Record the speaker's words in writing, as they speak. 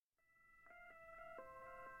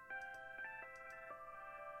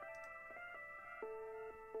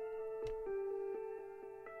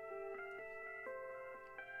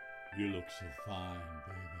You look so fine,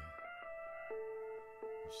 baby.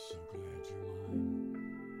 I'm so glad you're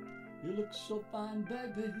mine. You look so fine,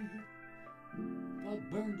 baby. God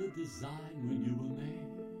burned the design when you were made,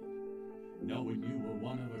 knowing you were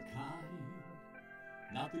one of a kind.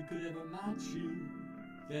 Nothing could ever match you.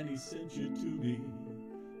 Then he sent you to me.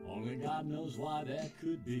 Only God knows why that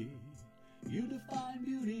could be. You define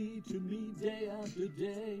beauty to me day after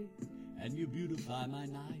day, and you beautify my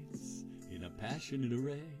nights in a passionate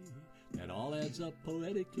array that all adds up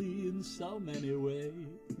poetically in so many ways,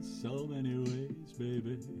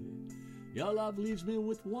 baby. Your love leaves me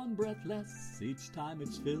with one breath less each time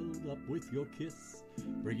it's filled up with your kiss,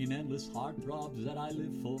 bringing endless heart throbs that I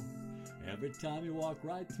live for every time you walk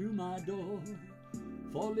right through my door.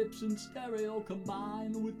 Four lips in stereo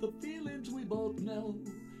combined with the feelings we both know,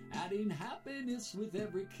 adding happiness with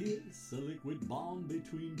every kiss, a liquid bond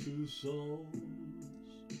between two souls.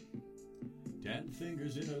 10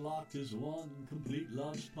 fingers interlocked as one, complete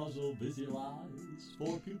love's puzzle visualized.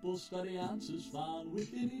 4 pupils study answers found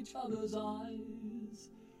within each other's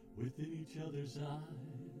eyes, within each other's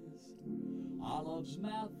eyes. Our love's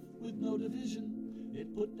math with no division,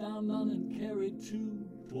 it put down none and carried 2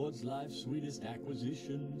 towards life's sweetest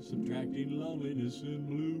acquisition, subtracting loneliness and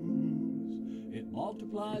blues. It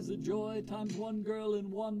multiplies the joy times 1 girl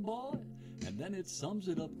and 1 boy, and then it sums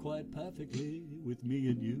it up quite perfectly with me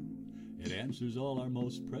and you. It answers all our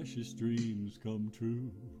most precious dreams come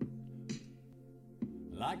true.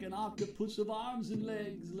 Like an octopus of arms and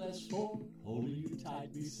legs, less 4, holding you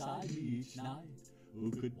tight beside me each night.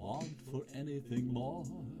 Who could want for anything more?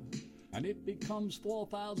 And it becomes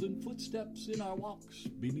 4,000 footsteps in our walks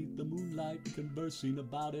beneath the moonlight, conversing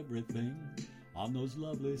about everything on those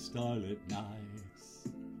lovely starlit nights.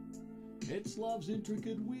 It's love's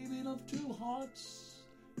intricate weaving of 2 hearts,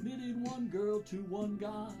 knitting 1 girl to 1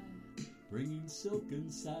 guy, bringing silk and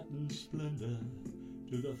satin splendor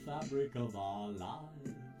to the fabric of our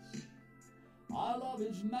lives. Our love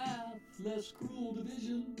is math, less cruel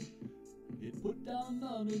division. It put down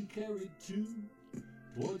none and carried 2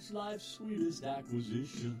 towards life's sweetest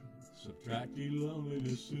acquisition, subtracting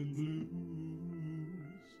loneliness and blues.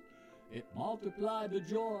 It multiplied the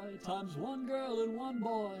joy times 1 girl and 1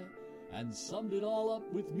 boy, and summed it all up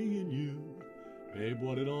with me and you. Babe,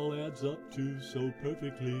 what it all adds up to so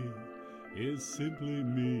perfectly is simply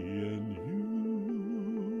me and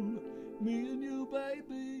you,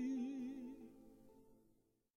 baby.